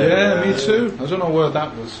on. Yeah, me too. I don't know where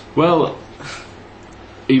that was. Well,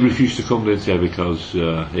 he refused to come, didn't he, because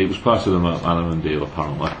it was part of the McManaman deal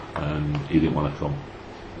apparently, and he didn't want to come.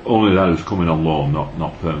 Only that he was coming on loan,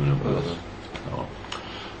 not permanent with us.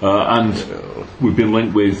 And we've been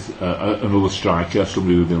linked with another striker,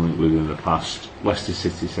 somebody we've been linked with in the past, Leicester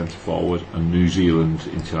City centre forward and New Zealand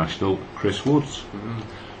international Chris Woods.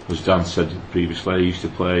 As Dan said previously, he used to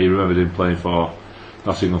play. He remembered him playing for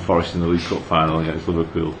Nottingham Forest in the League Cup final against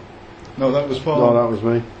Liverpool. No, that was Paul. No, that was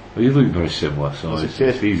me. Well, you look very similar, so As a it's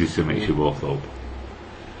kid. easy to mix you both up.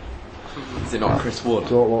 Is it not Chris Wood?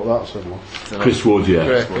 Don't look that similar. Chris Wood,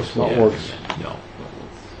 yeah. Chris Not Yeah. Woods. No.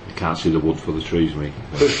 You can't see the wood for the trees, mate.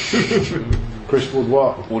 Chris Wood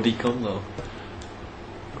what? Would he come though?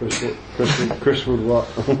 Chris Wood what?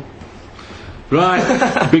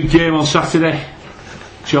 Right, big game on Saturday.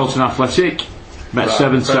 Charlton Athletic. Met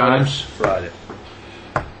 7 times. Friday.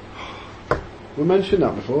 We mentioned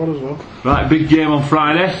that before as well. Right, big game on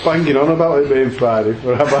Friday. Banging on about it being Friday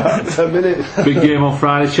for about 10 minutes. Big game on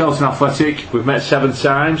Friday. Charlton Athletic. We've met 7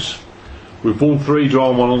 times. We've won 3,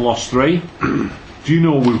 drawn 1 and lost 3. Do you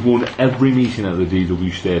know we've won every meeting at the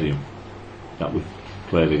DW Stadium that we've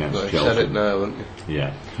played against Well, you Chelsea? said it now, haven't you?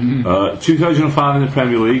 Yeah. 2005 in the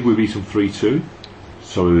Premier League, we beat them 3-2.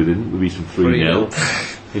 Sorry, we didn't. We beat them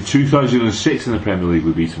 3-0. In 2006 in the Premier League,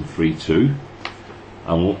 we beat them 3-2.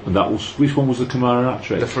 And that was, which one was the Kamara hat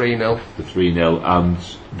trick? The 3-0. The 3-0. And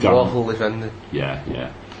Awful defender.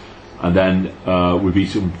 yeah. And then we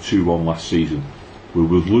beat them 2-1 last season. We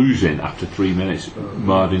were losing after 3 minutes.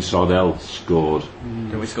 Marvin Sardell scored.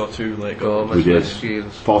 Did we score 2 late goals? Gomez, We did.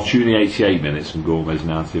 Shields. Fortuny 88 minutes and Gomez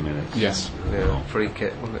 90 minutes. Yes. Yeah, free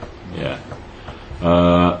kick, wasn't it?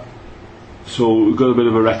 Yeah. So we've got a bit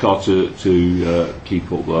of a record to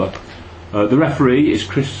keep up there. The referee is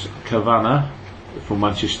Chris Kavanagh from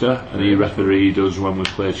Manchester, and he refereed us when we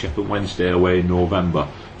played Sheffield Wednesday away in November.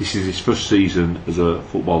 This is his first season as a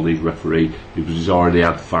Football League referee because he's already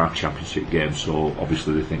had 5 championship games, so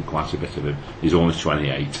obviously they think quite a bit of him. He's only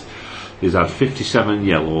 28. He's had 57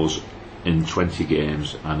 yellows in 20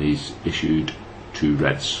 games and he's issued 2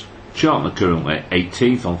 reds. Charlton are currently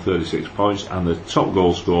 18th on 36 points, and the top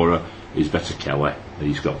goal scorer is Better Kelly.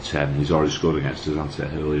 He's got 10. He's already scored against us,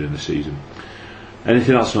 hasn't he, earlier in the season.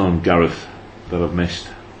 Anything else on Gareth that I've missed?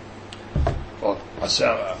 Well,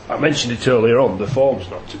 I mentioned it earlier on, the form's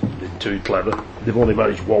not been too clever. They've only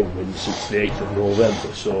managed 1 win since the 8th of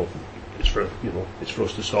November, so it's for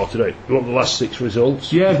us to sort it out. You want the last 6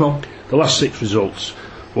 results? Yeah, go on. The last 6 results: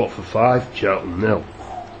 Watford 5, Charlton 0,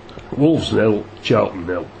 Wolves 0, Charlton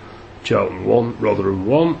 0, Charlton 1, Rotherham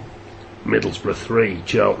 1, Middlesbrough 3,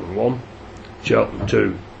 Charlton 1, Charlton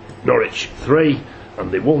 2, Norwich 3,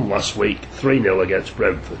 and they won last week 3-0 against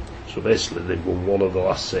Brentford. So basically they've won 1 of the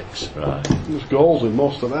last 6. Right. There's goals in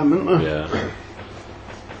most of them, isn't there? Yeah.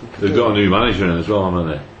 They've got a new manager in as well, haven't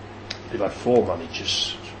they? They've had 4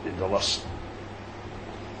 managers in the last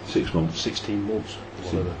 6 months. 16 months.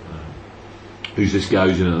 Whatever. Who's this guy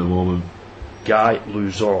who's in at the moment? Guy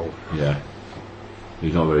Luzon. Yeah.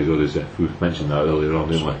 He's not very good, is he? We mentioned that earlier on,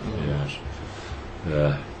 didn't we?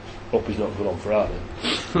 Yeah. Hope he's not good on Friday.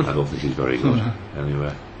 I don't think he's very good.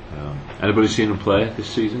 Anyway. Anybody seen him play this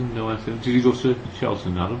season? No, anything? Did you go to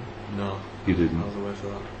Charlton, Adam? No, You I didn't? was away for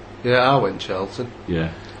that. Yeah, I went Charlton.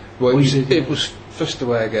 Yeah. Well, Oh, it, you was, did, it was first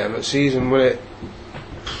away game of the season, wasn't it?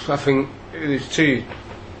 I think it was 2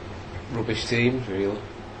 rubbish teams, really,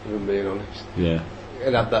 if I'm being honest. Yeah.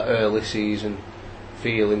 It had that early season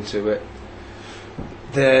feeling to it.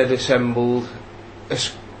 They'd assembled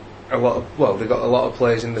a lot of, well, they got a lot of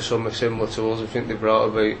players in the summer similar to us. I think they brought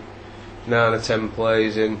about 9 or 10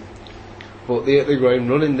 players in. But they hit the ground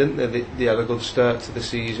running, didn't they? They had a good start to the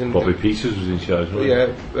season. Bobby Peters was in charge, wasn't he?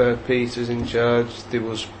 Yeah, Peters in charge. They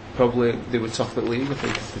were top of the league, I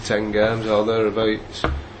think, for 10 games or thereabouts.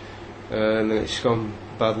 And then it's gone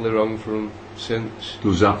badly wrong for them since. There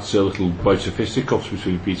was that little bout of fisticuffs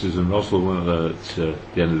between Peters and Rosler, weren't there,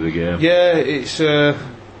 at the end of the game? Yeah,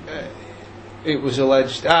 it was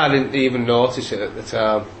alleged. I didn't even notice it at the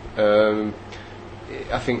time.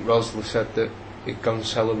 I think Rosler said that he'd gone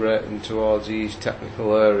celebrating towards his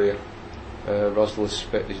technical area, Rosler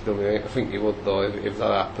spit his dummy. I think he would though if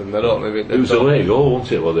that happened. I don't know if It was a late goal,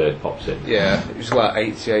 wasn't it, where they popped in? Yeah, it was like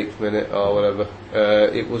 88th minute or whatever.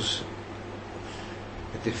 It was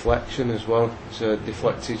a deflection as well. It's a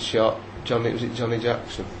deflected shot. Was it Johnny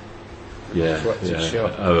Jackson? Yeah, Deflected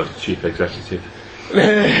shot. Our chief executive.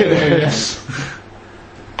 Yes.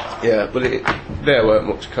 Yeah, but there weren't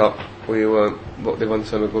much cop. We weren't, but they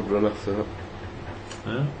went on a good run after that.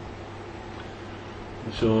 Yeah.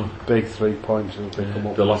 So, Big 3 points will pick them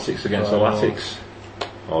up. the Latics against the Latics.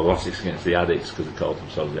 Or the Latics against the Addicts, because they called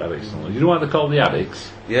themselves the Addicts. You know why they're called the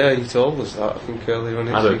Addicts? Yeah, he told us that, I think, earlier on.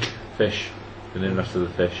 Addict, fish. The name rest of the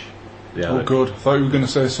fish. The Oh, addict. good. I thought you were going to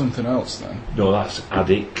say something else then. No, that's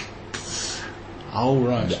Addicts. Oh,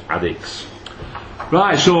 right. The Addicts.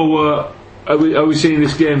 Right, so are we seeing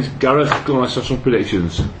this game, Gareth? Go on, let's have some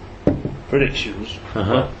predictions. Predictions.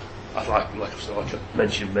 Uh-huh. I'd like I've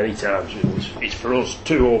mentioned many times, it's for us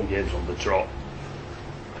 2 home games on the trot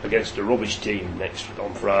against a rubbish team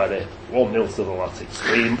on Friday. 1-0 to the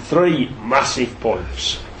Latics. 3 massive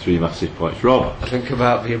points. 3 massive points. Rob? Think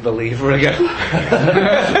about being a believer again.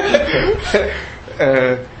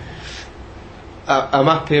 I'm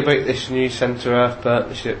happy about this new centre-half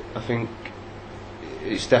partnership. I think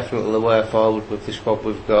it's definitely the way forward with the squad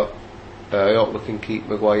we've got. I hope we can keep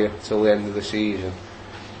Maguire till the end of the season.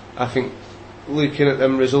 I think looking at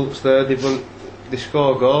them results there, they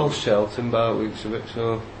score goals, Shelton, by weeks of it,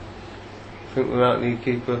 so I think we might need to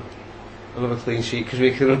keep another clean sheet, because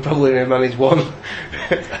we could probably manage another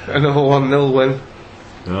 1-0 win.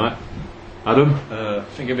 Right. Adam? I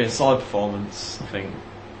think it'll be a solid performance. I think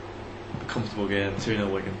a comfortable game,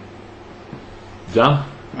 2-0 Wigan. Dan?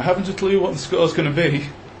 I haven't a clue what the score's going to be,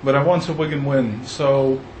 but I want a Wigan win.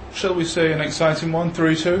 So, shall we say an exciting one,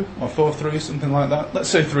 3-2 or 4-3, something like that? Let's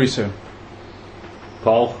say 3-2.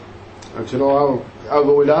 Paul? And do you know how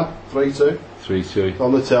go we down? 3-2. 3-2.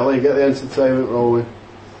 On the telly, get the entertainment rolling.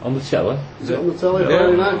 On the telly? Is it on the telly? Yeah,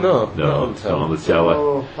 Friday night? no, No, it's not on the telly.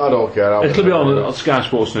 Oh, I don't care. how It'll be on Sky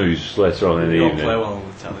Sports News later on in the They don't evening. play well on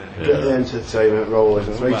the telly. Get the entertainment rolling.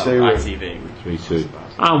 3-2. Well, ITV. 3-2.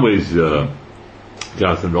 I'm with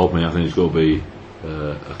Gareth and Rodney. I think it's going to be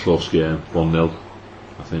a close game, 1-0.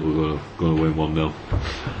 I think we're going to win 1-0.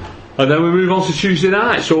 And then we move on to Tuesday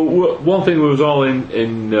night. So one thing we was all in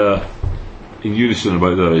unison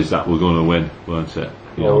about there is that we're going to win, weren't it?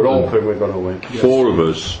 You Well, know, we're and hoping we're going to win. 4 of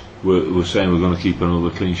us were saying we're going to keep another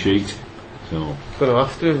clean sheet. So Going to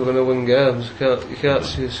have to if we're going to win games. You can't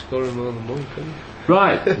see us scoring more than one, can you?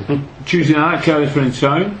 right, Tuesday night, Cardiff are in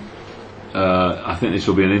town. I think this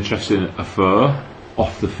will be an interesting affair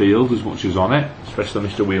off the field as much as on it, especially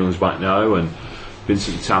Mr. Whelan's back now and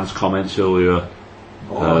Vincent Tan's comments earlier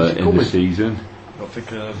in the season. I don't think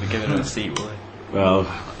they'll be giving him a seat, will they? Well,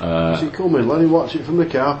 Is he coming? Let him watch it from the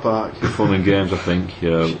car park. fun and games, I think.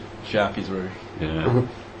 Sharpie's roof. Yeah.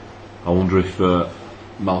 I wonder if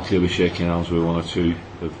Malky will be shaking hands with 1 or 2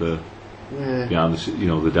 of the Yeah. behind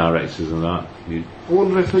the directors and that. I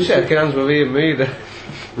wonder if he's Shaking hands with Ian Mead.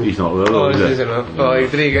 He's not there, Oh, is is he? he not? Oh,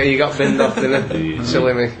 you got binned off, didn't He- you?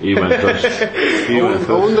 Silly me. He went first. He went I first.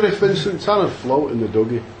 wonder if Vincent Tanner float in the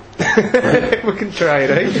duggy. We can try it,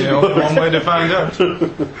 eh? You know, one way to find out.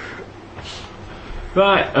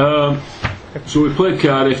 Right, so we played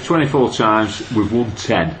Cardiff 24 times, we've won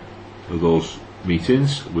 10 of those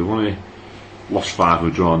meetings. We've only lost 5,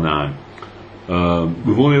 we've drawn 9.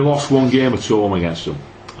 We've only lost 1 game at home against them,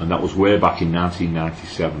 and that was way back in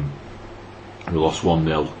 1997. We lost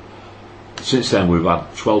 1-0. Since then we've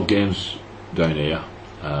had 12 games down here,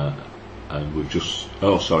 and we've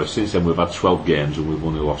since then we've had 12 games and we've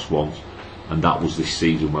only lost once, and that was this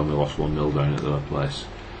season when we lost 1-0 down at their place.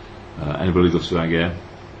 Anybody go to that game?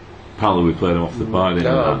 Apparently we played them off the park,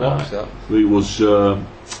 didn't No, I we, that watched night? that. It was, I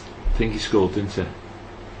think he scored, didn't he?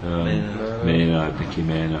 Maynard. Maynard, Nicky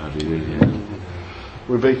Maynard, he did, yeah.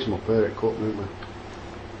 We beat him up there at Cup, didn't we?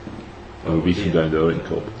 And we beat him down there in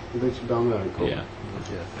Cup. We beat him down there at Cup.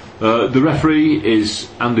 Yeah. The referee is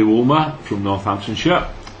Andy Woolmer from Northamptonshire.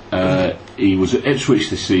 He was at Ipswich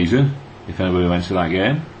this season, if anybody went to that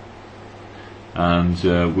game,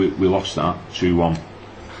 and we lost that 2-1.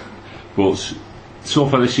 But so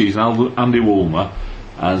far this season, Andy Woolmer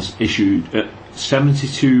has issued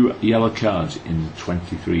 72 yellow cards in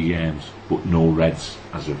 23 games, but no reds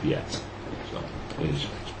as of yet. So,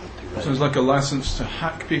 Sounds like a license to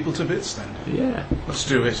hack people to bits then. yeah, Let's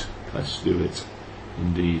do it. let's do it.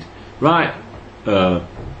 Indeed. Right,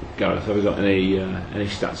 Gareth, have we got any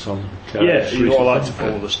stats on Cardiff? Yeah, you know, I like to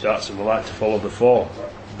follow the stats and I like to follow the form.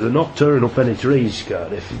 They're not tearing up any trees,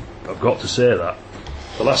 Cardiff. I've got to say that.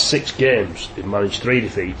 The last 6 games, they've managed 3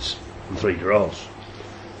 defeats and 3 draws.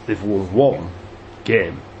 they've won one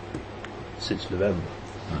game since November.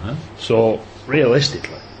 Uh-huh. So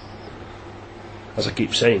realistically, as I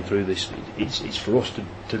keep saying through this, it's for us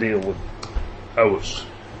to deal with ours,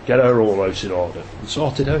 get our own house in order and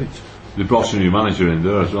sort it out. They brought a new manager in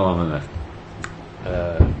there as well, haven't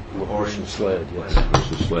Russell Slade, yes. they?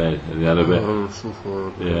 Russell Slade. And they had a bit,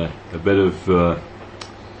 a bit of.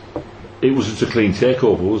 It wasn't a clean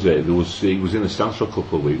takeover, was it? He was in the stands for a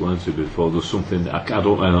couple of weeks, wasn't he? Before there was something I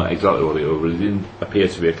don't know exactly what it was, but it didn't appear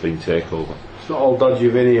to be a clean takeover. It's not all dodgy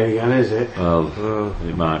Vinny again, is it? Well,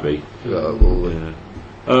 it might be. Yeah.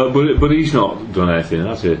 But he's not done anything,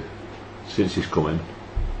 has he? Since he's come in.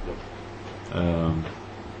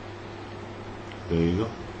 There you go.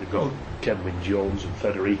 They've got Kenwyn Jones and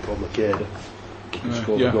Federico Makeda.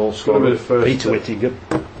 Scored yeah. a goal It's gonna be the scorer. first Peter time. Whittingham.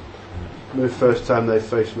 The first time they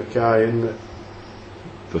faced Mackay, isn't it?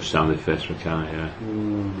 First time they faced Mackay, yeah.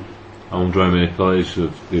 I wonder how many players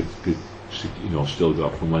they've still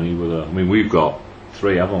got from when he was there. I mean, we've got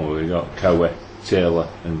 3, haven't we? We've got Cowie, Taylor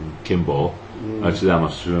and Kimbo. Out of them, I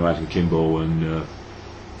should imagine Kimbo and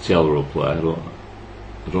Taylor will play. I don't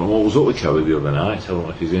know what was up with Cowie the other night. I don't know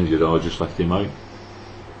if he's injured or just left him out.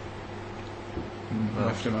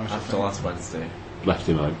 Left him out, I After think. last Wednesday. Left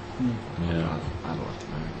him out. Yeah. I don't left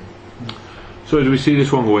him out. So do we see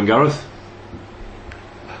this one going, Gareth?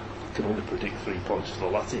 I can only predict 3 points to the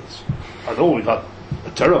Latics. I know we've had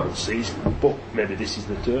a terrible season, but maybe this is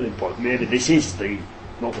the turning point. Maybe this is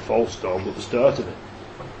not the false storm, but the start of it.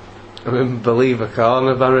 I'm in believer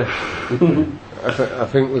corner, Barry. I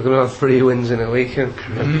think we're going to have 3 wins in a weekend.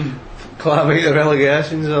 Climb out the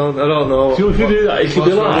relegation zone. I don't know. See, if you do that, it could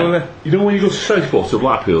be what's wrong with like, you know when you go to Southport to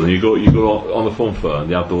Blackpool and you go on the fun fair and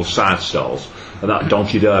they have those side stalls and that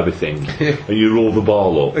donkey derby thing and you roll the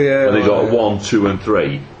ball up and they got 1, 2 and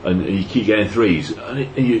 3 and you keep getting 3s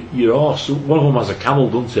and your horse, one of them has a camel,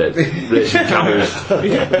 doesn't it? Racing camels.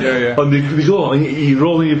 Yeah. And they go and you're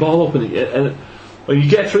rolling your ball up and you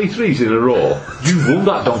get 3 3s in a row, you've won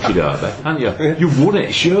that donkey derby, haven't you? You've won it,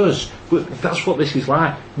 it's yours. But that's what this is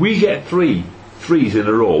like. We get 3 3s in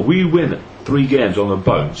a row, we win 3 games on the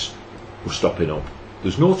bounce, we're stopping up.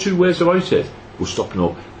 There's no 2 ways about it. We're stopping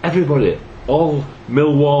up. Everybody, all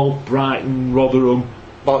Millwall, Brighton, Rotherham,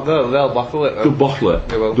 But they'll bottle it. they'll bottle it.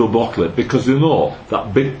 They will. They'll bottle it because they know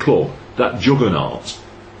that big club, that juggernaut,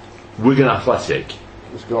 Wigan Athletic,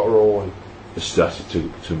 It's got rolling. has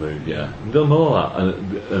started to move, yeah. And they'll know that.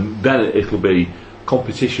 And then it'll be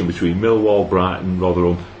competition between Millwall, Brighton,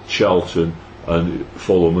 Rotherham, Charlton and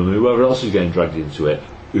Fulham and whoever else is getting dragged into it,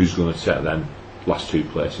 who's going to take them last 2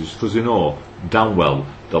 places, because they know damn well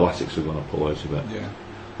the Latics are going to pull out of it. Yeah.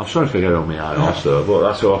 I'm sorry if I get on my high horse though, but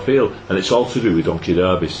that's how I feel. And it's all to do with donkey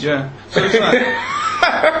derbies. Yeah. So it's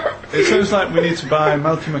like, it sounds like we need to buy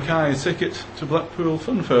Malcolm Mackay a ticket to Blackpool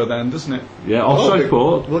Fun Fair then, doesn't it? Yeah, on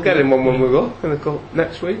Southport. We'll get him one when we go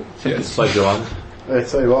next week. It's like the land. I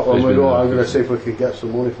tell you what, when He's we been go, there. I'm going to see if we can get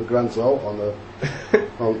some money for Grant Holt on the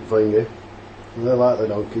on thingy. And they like the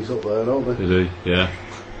donkeys up there, don't they? They do, yeah.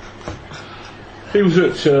 He was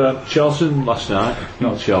at Charlton last night,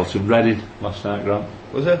 not Charlton, Reading last night, Grant.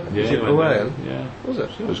 Was it? Yeah, Was he it went away? there. Yeah. Was it?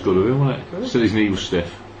 It was good of him, wasn't it? Said his knee was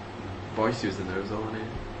stiff. Boyce was the nose though, wasn't he?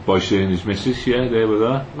 Boyce and his missus, yeah, they were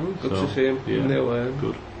there. Good So, to see him. yeah. In the away.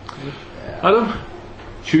 Good. Adam,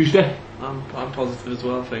 Tuesday. I'm positive as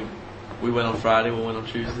well. I think we win on Friday, we'll win on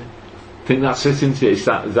Tuesday. I think that's it, isn't it? It's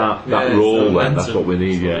that Yeah, it's role the then, momentum. that's what we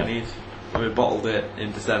need, That's yeah. what we need. We bottled it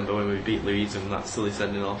in December when we beat Leeds and that silly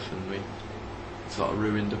sending off, and we sort of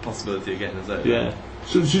ruined the possibility of getting us out. Yeah.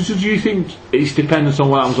 So do you think it's dependent on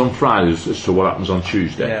what happens on Friday as to what happens on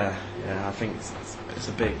Tuesday? Yeah, I think it's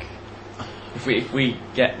a big. If we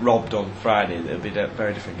get robbed on Friday, it'll be a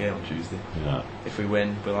very different game on Tuesday. Yeah. If we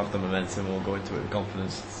win, we'll have the momentum. We'll go into it with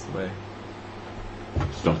confidence. It's the way.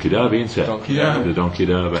 It's Donkey Derby, isn't it? Donkey Yeah. Derby. The Donkey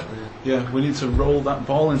Derby. Yeah, we need to roll that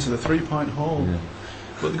ball into the 3-point hole. Yeah.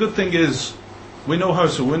 But the good thing is, we know how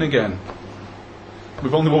to win again.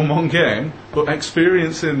 We've only won 1 game, but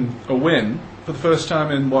experiencing a win for the first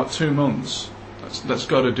time in 2 months, that's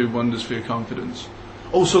got to do wonders for your confidence.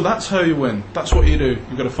 Also, that's how you win. That's what you do.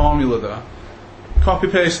 You've got a formula there. Copy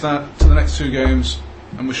paste that to the next 2 games,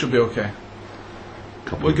 and we should be okay.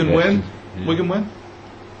 Wigan win. Yeah. Wigan win.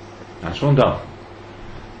 Nice one, Dan.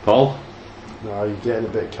 Paul? No, you're getting a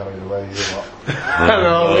bit carried away, you lot. I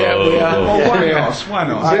know, we are. Oh, why Yeah. not? Why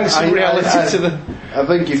not? I- Bring some reality to the. I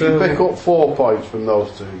think if you So- pick up 4 points from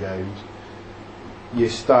those 2 games, you're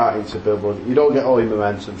starting to build. You don't get all your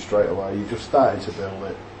momentum straight away. You're just starting to build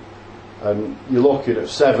it, and you're looking at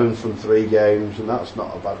 7 from 3 games, and that's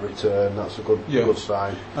not a bad return. That's a good Yeah. good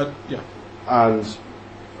sign. Yeah. And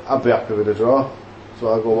I'd be happy with a draw, So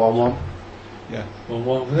I'll go 1-1. Yeah.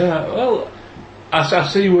 Well, yeah. Well, I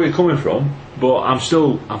see where you're coming from, but I'm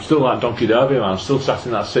still like Donkey Derby, man. I'm still sat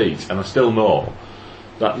in that seat, and I still know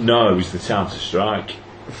that now is the time to strike.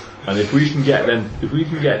 And if we can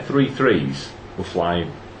get 3 threes, we're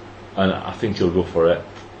flying. And I think he'll go for it.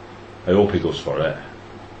 I hope he goes for it.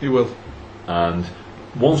 He will. And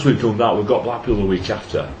once we've done that, we've got Blackpool the week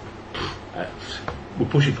after. We're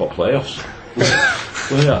pushing for playoffs.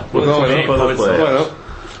 We're going for the playoffs.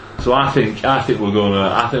 So I think we're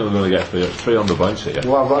gonna get three on the bounce here.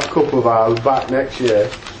 We'll have that couple of hours back next year.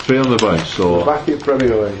 3 on the bounce. So Back in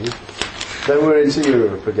Premier League. Then we're into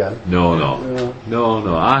Europe again. no. You're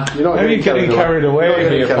not getting carried away You're not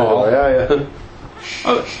getting here, carried Paul. away, are you?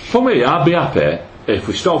 For me, I'd be happy if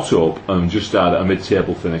we stopped up and just started a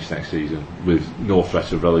mid-table finish next season with no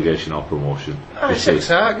threat of relegation or promotion. It's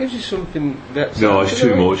exciting. Gives you something. No, it's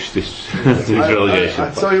too much. This relegation.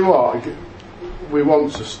 I tell you what, we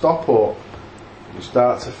want to stop up and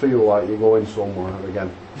start to feel like you're going somewhere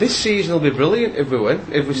again. This season will be brilliant if we win.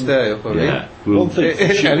 If we stay up. I mean. Yeah. One thing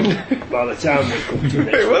for sure, And- by the time we come to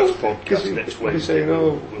next week's podcast next we'll be Wednesday, saying,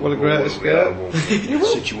 oh, what a know great where we escape. are, the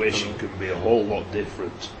situation can be a whole lot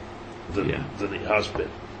different than it has been.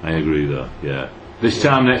 I agree though. Yeah. This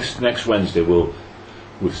time next Wednesday we'll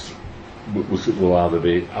either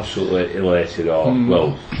be absolutely elated or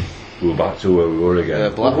we're back to where we were again. Yeah,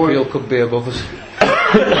 Blackpool could be above us.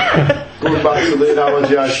 Going back to the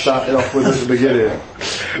analogy I started off with at the beginning,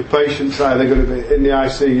 the patient's either going to be in the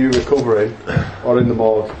ICU recovering or in the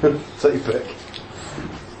morgue. Take your pick.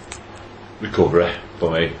 Recovery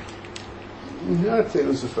for me. Yeah, I think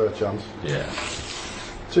there's a fair chance. Yeah.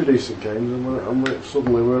 2 decent games and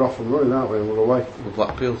suddenly we're off and running, aren't we? And we're away. With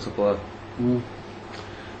Blackpool to play.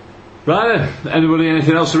 Right then, anybody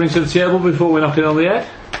anything else to bring to the table before we knock it on the head?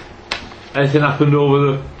 Anything happened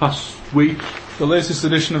over the past week? The latest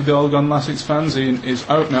edition of the All Gone Latics fanzine is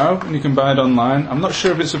out now, and you can buy it online. I'm not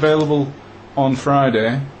sure if it's available on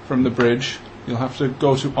Friday from the Bridge. You'll have to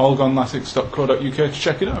go to allgonelatics.co.uk to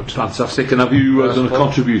check it out. Fantastic. And have you done a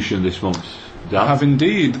contribution this month, Dan? I have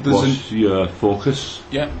indeed. What's your focus?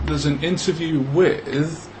 There's an interview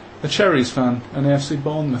with a Cherries fan, an AFC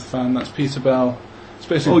Bournemouth fan. That's Peter Bell. It's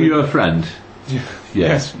basically you're a friend?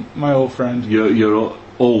 Yes, my old friend. Your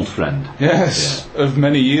old friend? Yes, of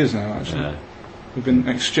many years now, actually. Yeah. We've been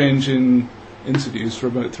exchanging interviews for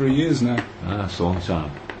about 3 years now. That's a long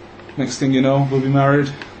time. Next thing you know, we'll be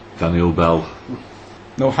married. Daniel Bell.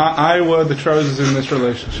 No, I wear the trousers in this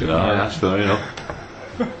relationship. No, that's fair enough.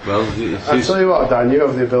 Well, I tell you what, Dan, you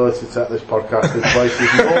have the ability to take this podcast in places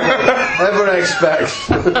you won't ever expect.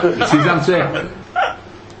 it's his answer.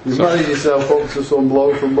 You married yourself up to some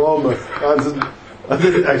bloke from Bournemouth. I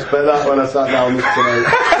didn't expect that when I sat down tonight.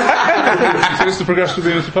 So it's the Progressive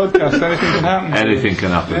Unity podcast. Anything can happen. Anything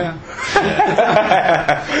can happen. Yeah.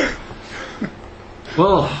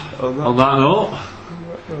 Well, on that note,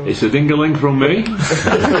 it's a ding-a-ling from me.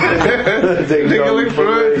 Ding-dong Ding-a-ling for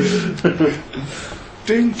me.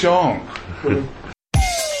 Ding dong.